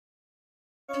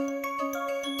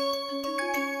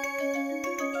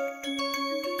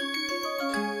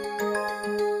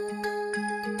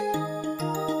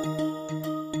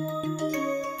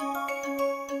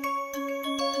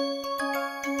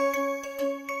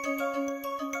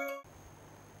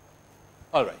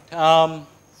All right.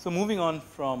 So moving on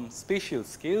from spatial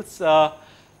scales,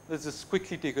 let's just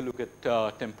quickly take a look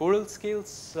at temporal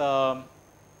scales.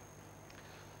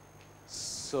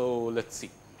 So let's see.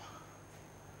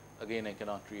 Again, I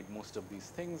cannot read most of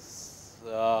these things.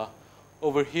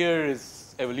 Over here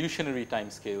is evolutionary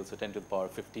time scale, so 10 to the power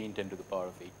of 15, 10 to the power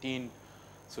of 18.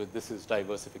 So this is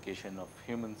diversification of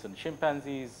humans and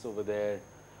chimpanzees over there.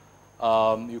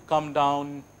 You come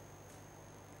down.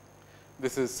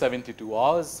 This is 72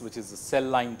 hours, which is the cell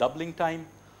line doubling time.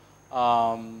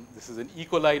 This is an E.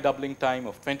 coli doubling time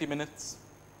of 20 minutes.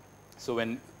 So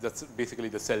when that's basically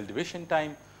the cell division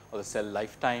time or the cell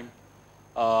lifetime.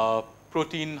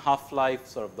 Protein half-life,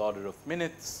 sort of the order of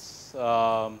minutes.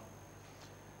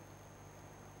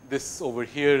 This over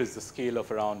here is the scale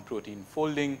of around protein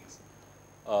folding.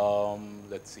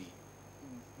 Let's see.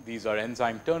 These are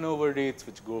enzyme turnover rates,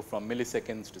 which go from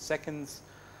milliseconds to seconds.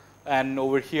 And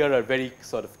over here are very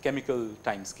sort of chemical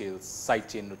time scales, side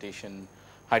chain rotation,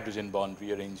 hydrogen bond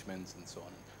rearrangements, and so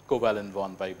on, covalent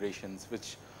bond vibrations,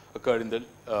 which occur in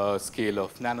the scale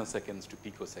of nanoseconds to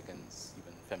picoseconds,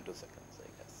 even femtoseconds, I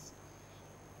guess.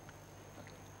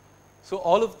 Okay. So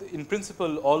all of in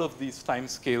principle, all of these time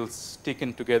scales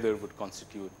taken together would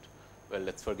constitute, well,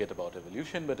 let's forget about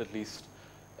evolution, but at least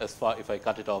as far, if I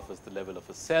cut it off as the level of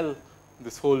a cell,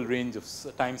 this whole range of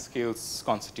time scales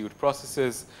constitute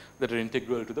processes that are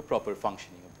integral to the proper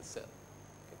functioning of the cell.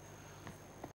 Okay.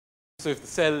 So if the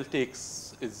cell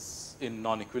is in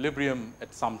non-equilibrium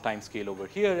at some time scale over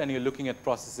here, and you're looking at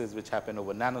processes which happen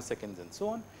over nanoseconds and so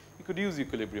on, you could use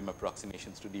equilibrium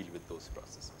approximations to deal with those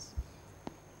processes.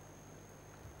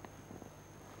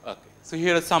 Okay. So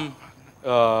here are some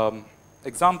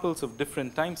examples of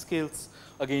different time scales,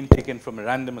 again taken from a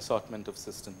random assortment of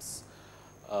systems.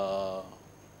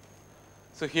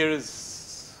 So here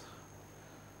is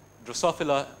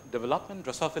Drosophila development.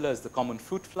 Drosophila is the common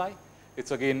fruit fly.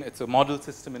 It's again, it's a model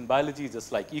system in biology,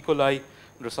 just like E. coli.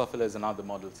 Drosophila is another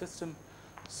model system.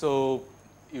 So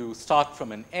you start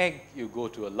from an egg, you go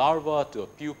to a larva, to a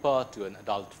pupa, to an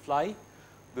adult fly.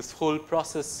 This whole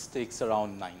process takes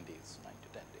around 9 days, 9 to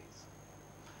 10 days.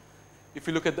 If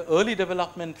you look at the early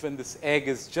development, when this egg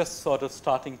is just sort of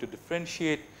starting to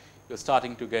differentiate, you're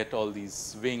starting to get all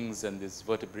these wings and these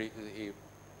vertebrae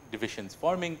divisions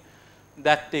forming.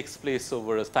 That takes place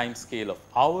over a time scale of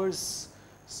hours.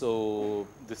 So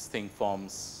this thing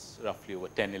forms roughly over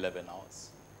 10, 11 hours.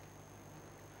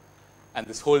 And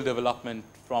this whole development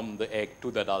from the egg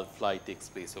to the adult fly takes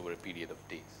place over a period of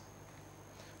days.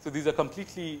 So these are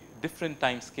completely different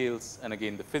time scales. And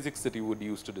again, the physics that you would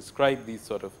use to describe these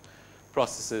sort of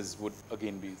processes would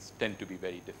again tend to be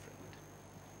very different.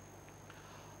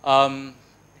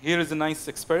 Here is a nice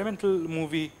experimental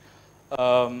movie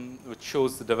which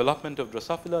shows the development of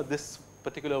Drosophila. This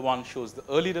particular one shows the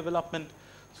early development.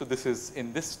 So this is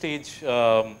in this stage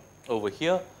over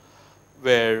here,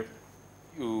 where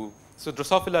so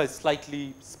Drosophila is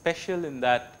slightly special in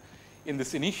that in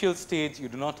this initial stage you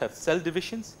do not have cell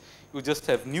divisions, you just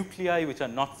have nuclei which are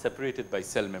not separated by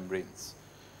cell membranes.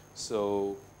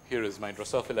 So here is my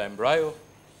Drosophila embryo.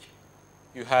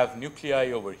 You have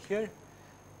nuclei over here.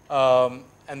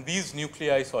 And these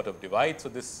nuclei sort of divide. So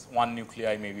this one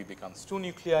nuclei maybe becomes 2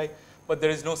 nuclei, but there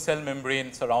is no cell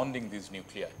membrane surrounding these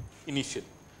nuclei initially.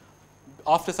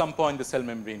 After some point, the cell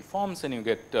membrane forms and you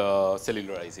get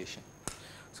cellularization.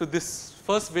 So this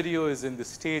first video is in the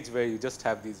stage where you just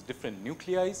have these different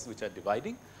nuclei which are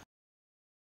dividing.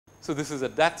 So this is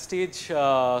at that stage.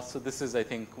 So this is, I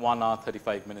think, 1 hour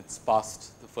 35 minutes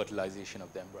past the fertilization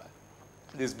of the embryo.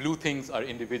 These blue things are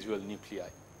individual nuclei.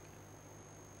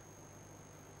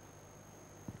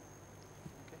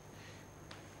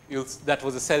 That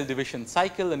was a cell division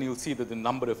cycle, and you'll see that the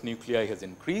number of nuclei has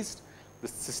increased. The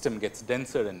system gets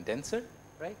denser and denser,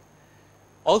 right?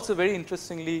 Also, very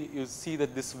interestingly, you see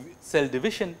that this cell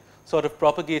division sort of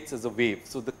propagates as a wave.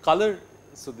 So the color,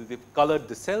 so that they've colored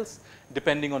the cells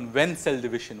depending on when cell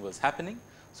division was happening.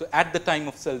 So at the time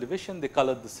of cell division, they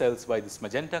colored the cells by this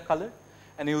magenta color,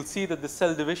 and you'll see that the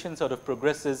cell division sort of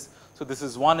progresses. So this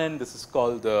is one end. This is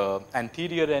called the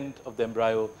anterior end of the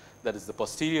embryo. That is the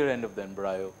posterior end of the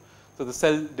embryo. So the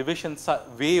cell division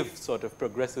wave sort of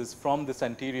progresses from this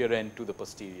anterior end to the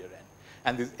posterior end.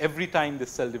 And this, every time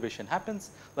this cell division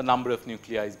happens, the number of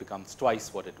nuclei becomes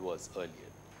twice what it was earlier.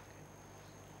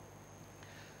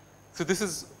 So this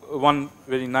is one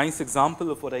very nice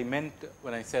example of what I meant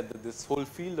when I said that this whole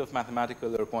field of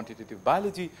mathematical or quantitative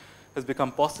biology has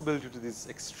become possible due to these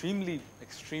extremely,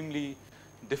 extremely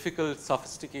difficult,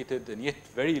 sophisticated, and yet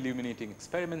very illuminating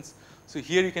experiments. So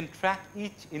here you can track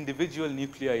each individual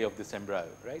nuclei of this embryo,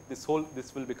 right? This will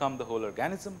become the whole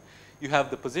organism. You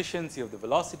have the positions, you have the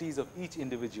velocities of each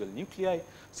individual nuclei.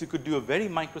 So you could do a very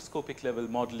microscopic level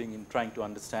modeling in trying to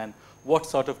understand what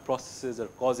sort of processes are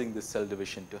causing this cell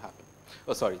division to happen.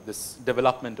 Oh, sorry, this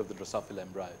development of the Drosophila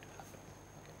embryo to happen.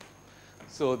 Okay.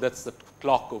 So that's the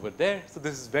clock over there. So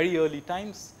this is very early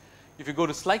times. If you go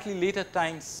to slightly later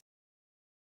times,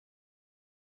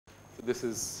 so this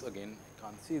is again, I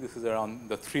can't see, this is around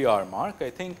the 3-hour mark, I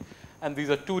think. And these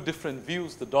are two different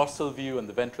views, the dorsal view and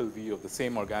the ventral view of the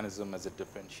same organism as it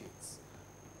differentiates.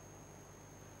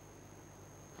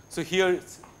 So here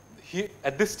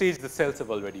at this stage, the cells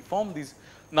have already formed.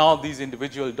 Now these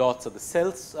individual dots are the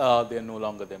cells. They are no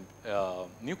longer the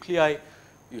nuclei.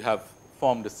 You have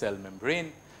formed a cell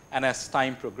membrane. And as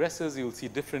time progresses, you will see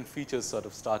different features sort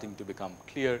of starting to become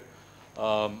clear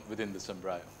within this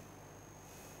embryo.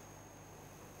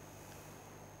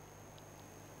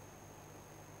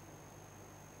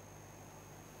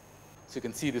 So you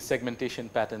can see the segmentation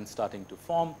pattern starting to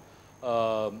form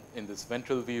in this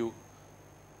ventral view,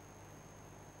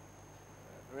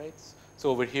 right? So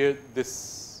over here,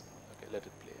 this, okay, let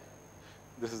it play.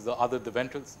 This is the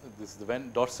ventral, this is the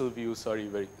dorsal view, sorry,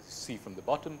 where you see from the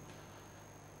bottom.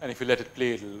 And if you let it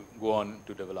play, it will go on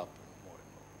to develop more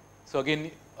and more. So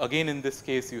again, in this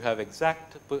case, you have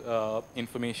exact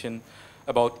information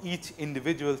about each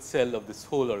individual cell of this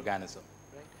whole organism.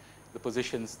 The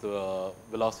positions, the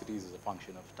velocities is a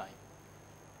function of time.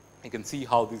 You can see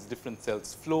how these different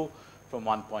cells flow from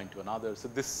one point to another. So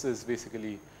this is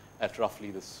basically at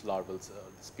roughly this larval,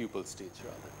 this pupal stage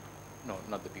rather. No,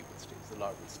 not the pupal stage, the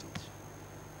larval stage.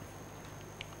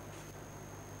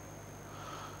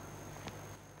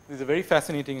 These are very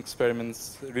fascinating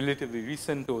experiments, relatively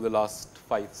recent over the last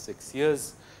 5-6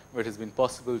 years, where it has been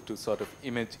possible to sort of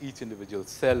image each individual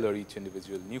cell or each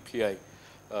individual nuclei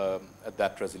at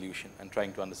that resolution and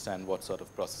trying to understand what sort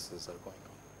of processes are going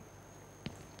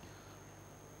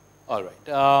on. All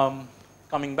right.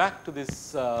 Coming back to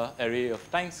this array of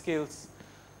timescales.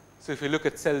 So if you look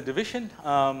at cell division,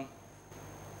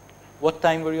 what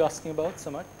time were you asking about,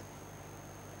 Samarth?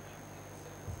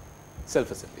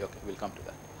 Self-assembly. Okay, we'll come to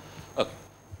that. Okay.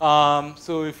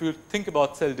 So if you think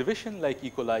about cell division, like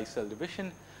E. coli cell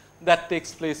division, that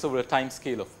takes place over a time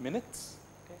scale of minutes.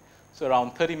 So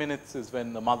around 30 minutes is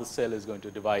when the mother cell is going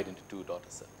to divide into 2 daughter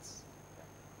cells.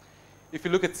 If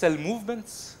you look at cell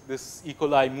movements, this E.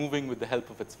 coli moving with the help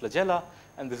of its flagella,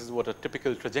 and this is what a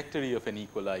typical trajectory of an E.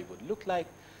 coli would look like,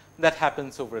 that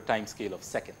happens over a time scale of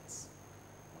seconds.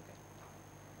 Okay.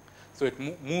 So it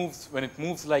moves, when it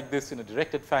moves like this in a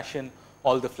directed fashion,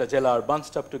 all the flagella are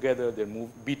bunched up together, they're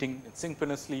beating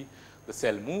synchronously, the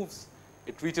cell moves,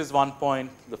 it reaches one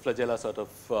point, the flagella sort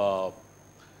of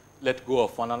let go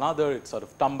of one another, it sort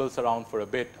of tumbles around for a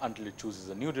bit until it chooses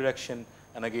a new direction,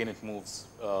 and again it moves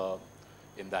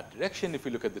in that direction. If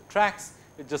you look at the tracks,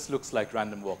 it just looks like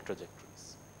random walk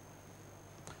trajectories.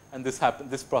 And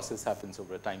this process happens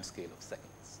over a time scale of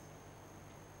seconds.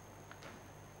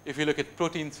 If you look at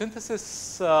protein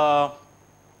synthesis,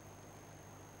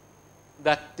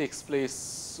 that takes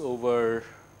place over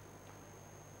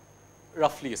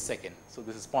roughly a second. So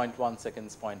this is 0.1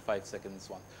 seconds, 0.5 seconds,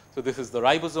 1. So this is the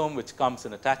ribosome which comes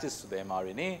and attaches to the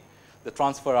mRNA. The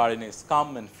transfer RNAs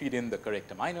come and feed in the correct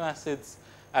amino acids.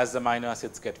 As the amino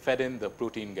acids get fed in, the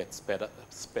protein gets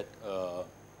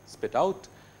spit out,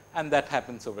 and that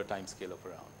happens over a time scale of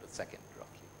around a second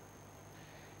roughly.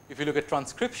 If you look at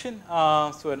transcription,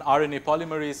 so an RNA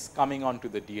polymerase coming onto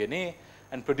the DNA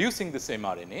and producing this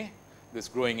mRNA, this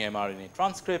growing mRNA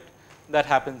transcript, that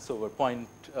happens over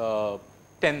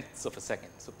 0.1/10 of a second.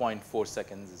 So 0.4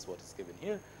 seconds is what is given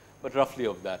here, but roughly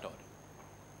of that order.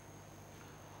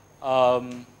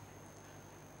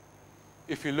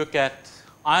 If you look at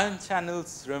ion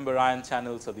channels, remember ion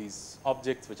channels are these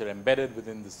objects which are embedded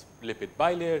within this lipid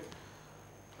bilayer.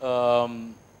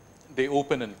 They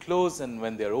open and close, and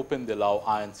when they are open, they allow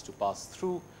ions to pass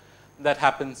through. That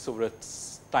happens over a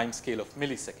time scale of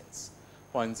milliseconds,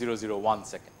 0.001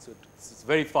 seconds. So it's a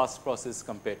very fast process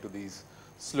compared to these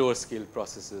slower scale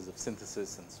processes of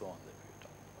synthesis and so on that we were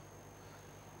talking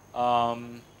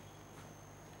about.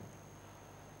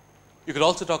 You could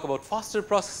also talk about faster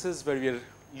processes where we are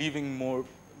getting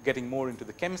more into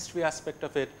the chemistry aspect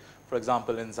of it. For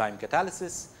example, enzyme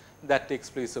catalysis, that takes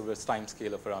place over a time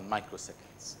scale of around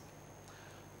microseconds.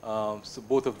 So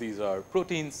both of these are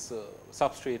proteins,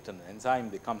 substrate and enzyme.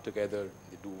 They come together,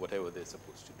 they do whatever they're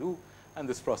supposed to do, and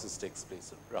this process takes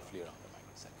place roughly around a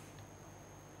microsecond.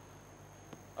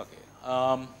 Okay.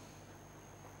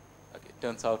 Okay.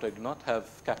 Turns out I do not have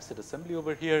capsid assembly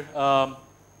over here. I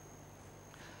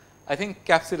think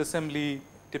capsid assembly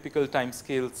typical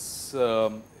timescales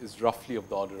is roughly of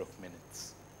the order of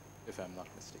minutes, if I'm not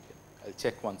mistaken. I'll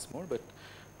check once more, but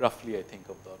roughly I think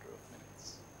of the order of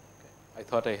minutes. Okay. I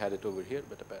thought I had it over here,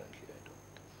 but apparently I don't.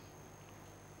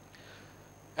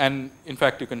 And in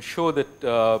fact, you can show that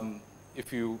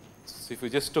if you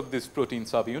just took these protein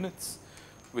subunits,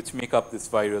 which make up this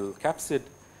viral capsid,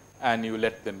 and you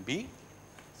let them be.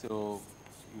 So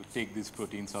you take these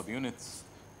protein subunits,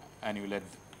 and you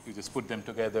just put them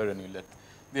together, and you let.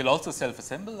 They'll also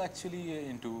self-assemble actually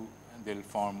into, and they'll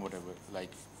form whatever,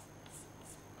 like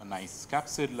a nice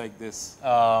capsid like this.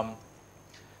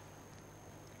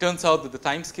 Turns out that the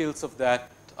timescales of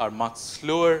that are much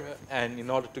slower, and in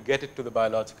order to get it to the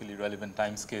biologically relevant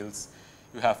timescales,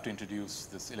 you have to introduce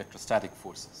this electrostatic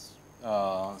forces.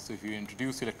 So if you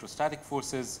introduce electrostatic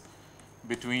forces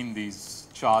between these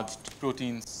charged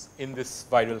proteins in this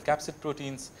viral capsid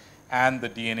proteins and the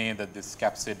DNA that this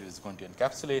capsid is going to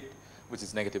encapsulate, which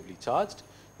is negatively charged,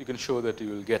 you can show that you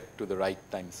will get to the right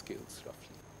timescales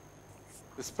roughly.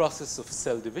 This process of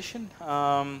cell division.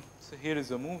 So here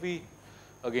is a movie.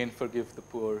 Again, forgive the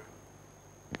poor.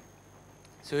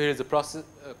 So here is a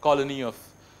colony of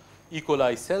E.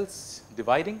 coli cells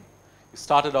dividing. You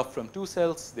started off from 2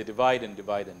 cells. They divide and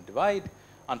divide and divide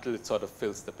until it sort of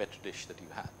fills the petri dish that you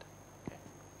had. Okay.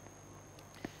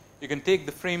 You can take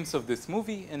the frames of this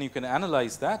movie and you can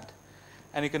analyze that,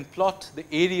 and you can plot the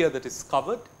area that is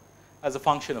covered as a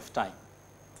function of time.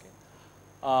 Okay.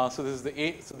 So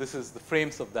this is the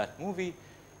frames of that movie.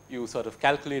 You sort of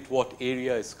calculate what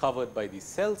area is covered by these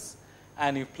cells,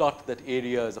 and you plot that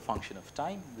area as a function of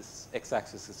time. This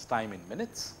x-axis is time in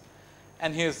minutes,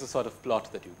 and here's the sort of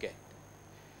plot that you get.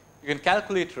 You can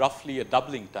calculate roughly a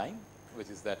doubling time, which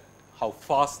is that how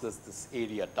fast does this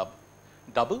area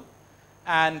double,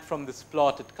 and from this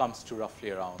plot it comes to roughly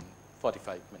around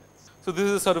 45 minutes. So this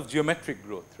is a sort of geometric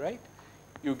growth, right?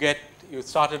 You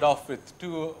started off with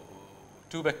two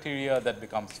bacteria, that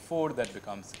becomes 4, that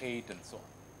becomes 8, and so on.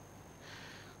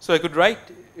 So I could write,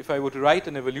 if I were to write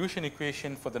an evolution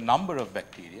equation for the number of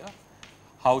bacteria,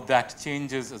 how that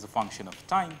changes as a function of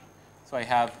time. So I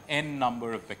have n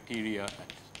number of bacteria at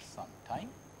some time.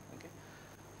 Okay.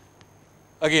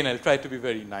 Again, I'll try to be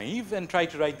very naive and try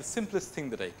to write the simplest thing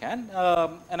that I can.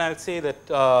 And I'll say that,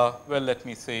 well, let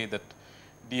me say that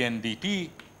dn dt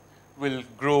will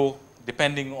grow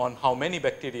depending on how many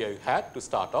bacteria you had to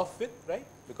start off with, right?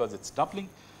 Because it's doubling.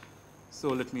 So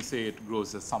let me say it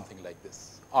grows as something like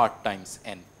this, r times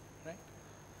n, right?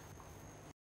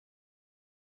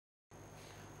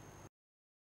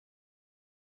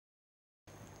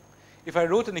 If I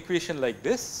wrote an equation like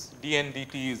this, dn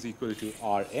dt is equal to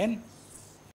Rn,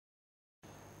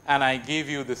 and I gave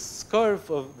you this curve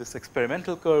of this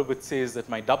experimental curve, which says that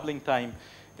my doubling time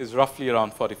is roughly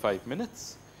around 45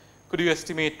 minutes. Could you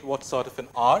estimate what sort of an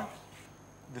R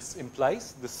this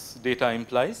implies, this data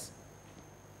implies?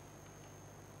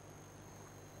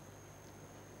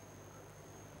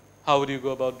 How would you go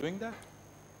about doing that?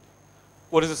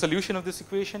 What is the solution of this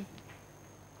equation?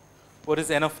 What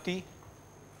is n of t?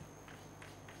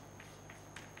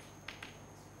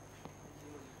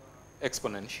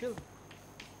 Exponential.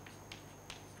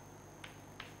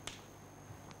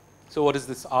 So what is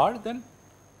this R then?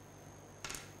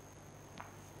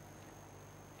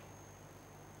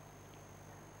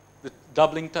 The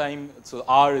doubling time, so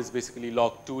R is basically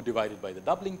log 2 divided by the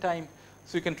doubling time.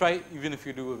 So you can try, even if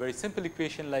you do a very simple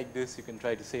equation like this, you can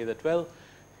try to say that, well,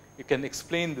 you can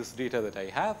explain this data that I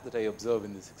have, that I observe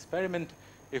in this experiment,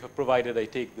 if provided I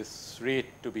take this rate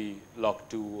to be log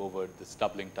 2 over this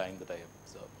doubling time that I have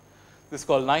observed. This is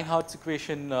called Neinhardt's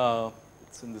equation.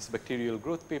 It's in this bacterial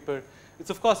growth paper. It's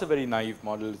of course a very naive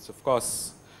model. It's of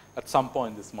course at some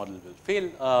point this model will fail.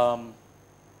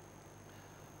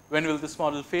 When will this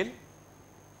model fail?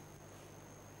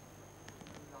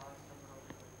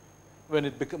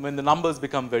 When the numbers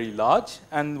become very large,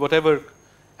 and whatever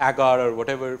agar or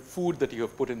whatever food that you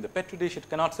have put in the petri dish, it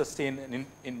cannot sustain an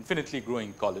infinitely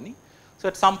growing colony. So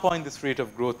at some point this rate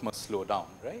of growth must slow down,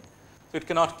 right? So it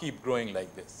cannot keep growing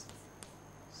like this.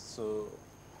 So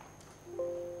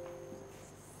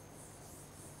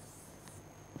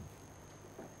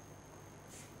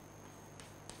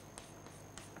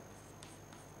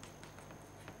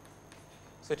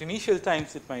at initial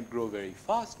times it might grow very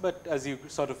fast, but as you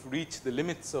sort of reach the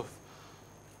limits of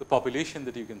the population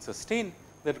that you can sustain,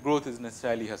 that growth is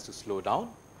necessarily has to slow down.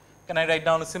 Can I write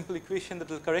down a simple equation that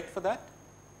will correct for that?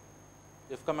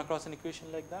 You have come across an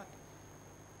equation like that?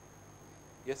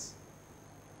 Yes?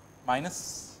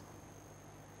 Minus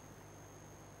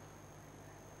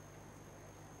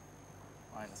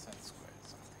n squared,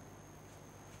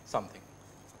 something.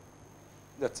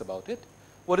 That's about it.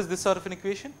 What is this sort of an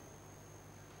equation?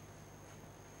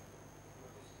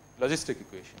 Logistic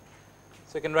equation.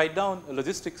 So I can write down a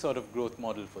logistic sort of growth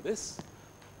model for this.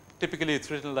 Typically, it's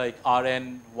written like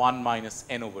Rn 1 minus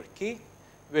n over k,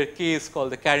 where k is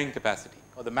called the carrying capacity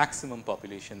or the maximum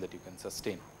population that you can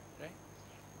sustain. Right?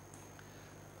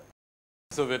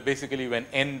 So basically, when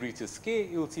n reaches k,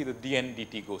 you will see that dn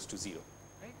dt goes to 0.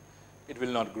 Right? It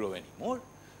will not grow anymore.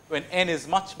 When n is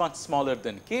much, much smaller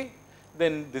than k,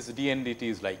 then this dn dt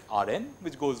is like Rn,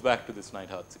 which goes back to this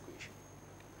Neidhardt equation.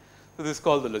 So this is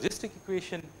called the logistic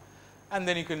equation, and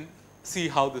then you can see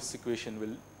how this equation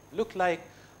will look like.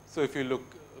 So if you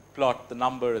plot the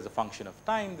number as a function of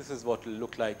time, this is what it will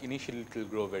look like. Initially, it will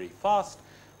grow very fast,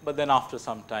 but then after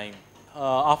some time,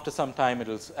 it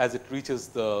will, as it reaches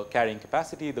the carrying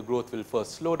capacity, the growth will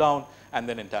first slow down and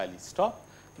then entirely stop.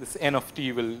 This n of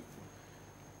t will,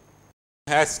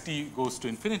 as t goes to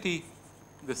infinity,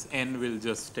 this n will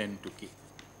just tend to k.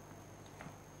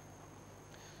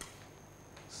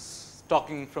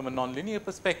 Talking from a nonlinear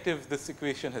perspective, this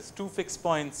equation has two fixed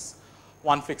points.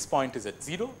 One fixed point is at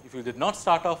 0. If you did not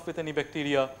start off with any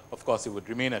bacteria, of course, you would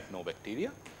remain at no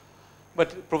bacteria.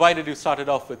 But provided you started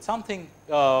off with something,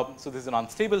 so this is an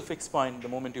unstable fixed point. The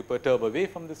moment you perturb away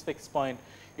from this fixed point,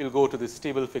 you will go to this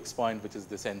stable fixed point, which is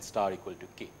this n star equal to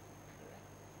k.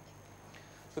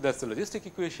 So that's the logistic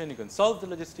equation. You can solve the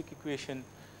logistic equation.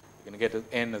 You're going to get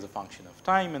n as a function of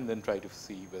time, and then try to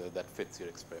see whether that fits your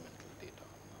experimental data.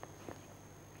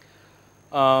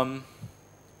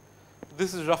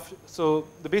 This is rough. So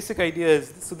the basic idea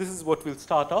is, so this is what we'll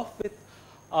start off with.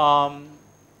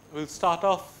 We'll start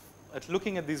off at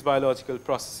looking at these biological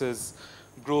processes,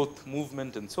 growth,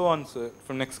 movement, and so on. So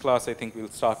from next class, I think we'll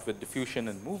start with diffusion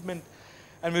and movement,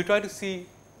 and we'll try to see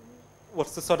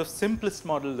what's the sort of simplest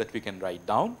model that we can write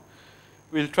down.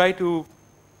 We'll try to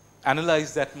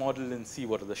analyze that model and see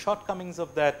what are the shortcomings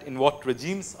of that, in what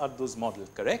regimes are those models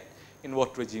correct, in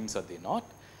what regimes are they not,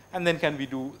 and then can we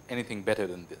do anything better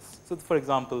than this. So for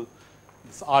example,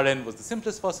 this Rn was the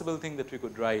simplest possible thing that we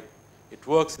could write. It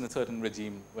works in a certain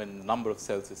regime when the number of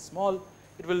cells is small.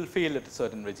 It will fail at a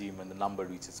certain regime when the number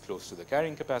reaches close to the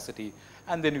carrying capacity,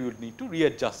 and then you would need to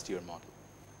readjust your model.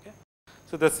 Okay?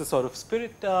 So that's the sort of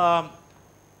spirit.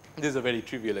 This is a very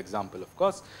trivial example, of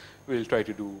course. We'll try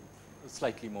to do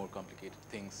slightly more complicated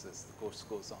things as the course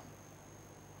goes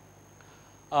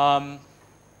on.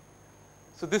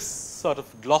 So this sort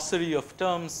of glossary of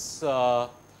terms,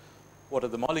 what are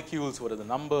the molecules, what are the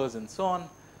numbers, and so on,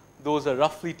 those are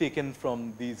roughly taken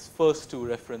from these first two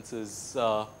references,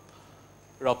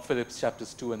 Rob Phillips'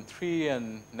 chapters 2 and 3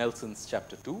 and Nelson's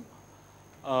chapter 2.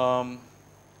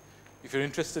 If you're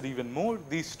interested even more,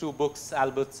 these two books,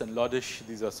 Alberts and Lodish,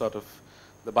 these are sort of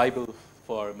the Bible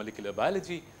for molecular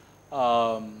biology.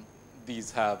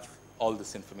 These have all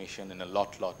this information in a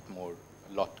lot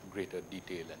greater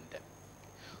detail and depth.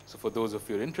 So for those of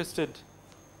you who are interested,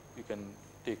 you can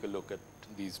take a look at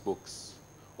these books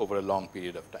over a long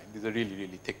period of time. These are really,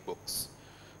 really thick books.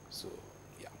 So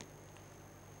yeah.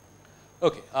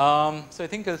 Okay. So I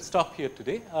think I'll stop here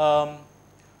today. I'll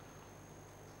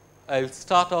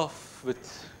start off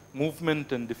with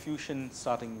movement and diffusion,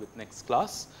 starting with next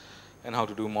class, and how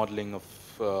to do modeling of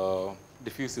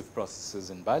diffusive processes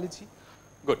in biology.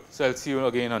 Good. So I'll see you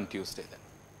again on Tuesday then,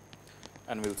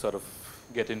 and we'll sort of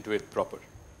get into it proper.